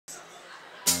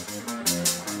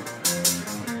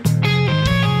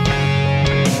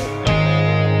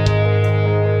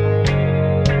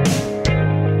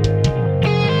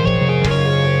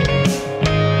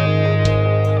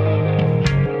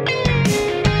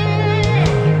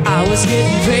I was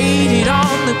getting faded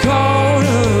on the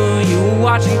corner, you were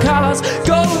watching cars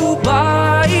go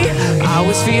by. I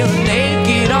was feeling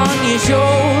naked on your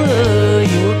shoulder,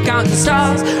 you were counting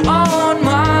stars on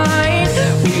mine.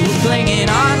 We were clinging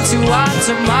on to our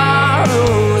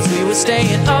tomorrows, we were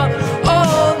staying up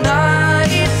all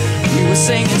night. We were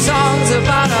singing songs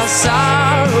about our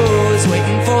sorrows,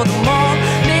 waiting for the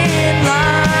morning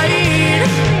light.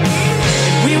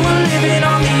 And we were living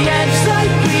on the edge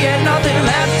like we had nothing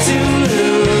left to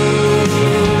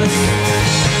lose.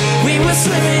 We were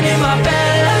swimming in my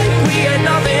bed like we had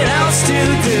nothing else to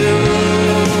do.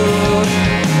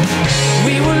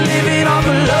 We were living off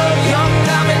of love, young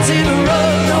diamonds in the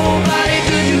rough. Nobody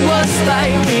could do us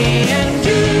like me and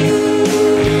you.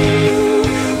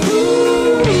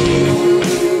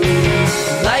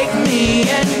 Like me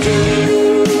and you.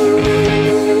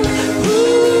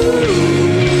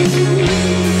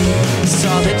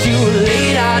 Saw that you were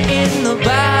laid out in the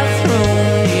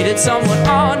bathroom, needed someone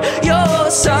on your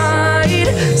side.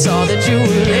 Saw that you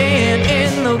were laying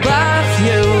in the bath,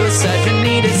 you said you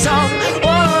needed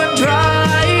someone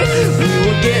dry. We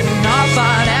were getting off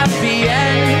on happy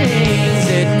endings,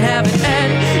 didn't have an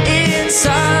end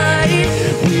inside.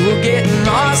 We were getting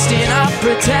lost in our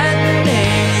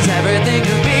pretendings, everything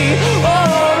could be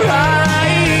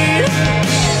alright.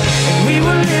 And we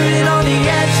were living on the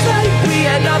edge like we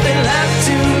had nothing left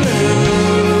to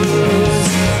lose.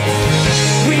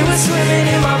 We were swimming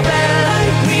in my bed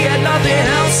like we had nothing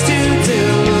else to do.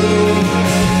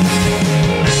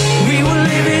 We were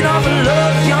living off of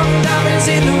love, young diamonds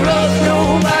in the rough.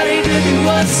 Nobody could do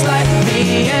us like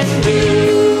me and you.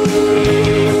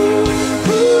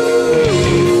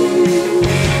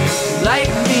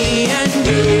 Like me and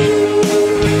you.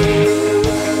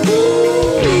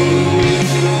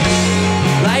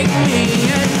 Like me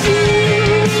and you.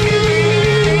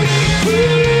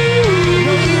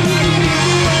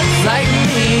 Like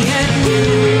me and you.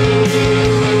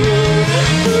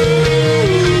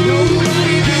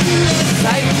 Nobody could do us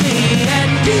like me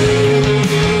and you.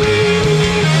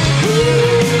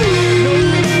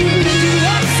 Nobody could do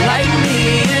us like me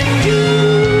and you.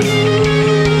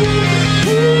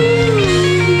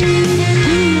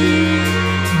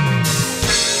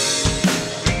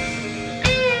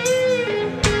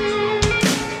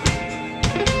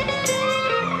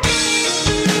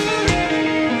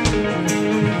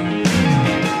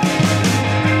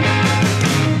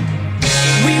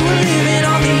 We were living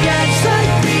on the edge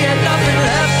like we had nothing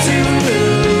left to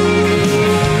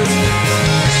lose.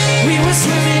 We were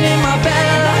swimming in my bed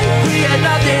like we had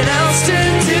nothing else to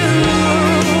do.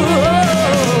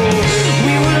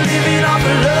 We were living off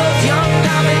of love, young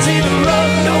diamonds in the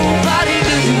rough. Nobody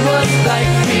could do us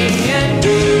like me and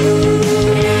you.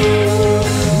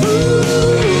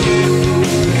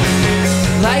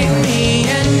 Like me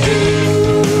and you.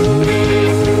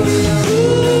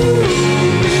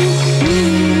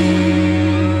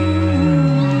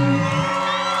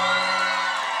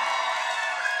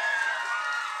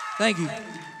 Thank you.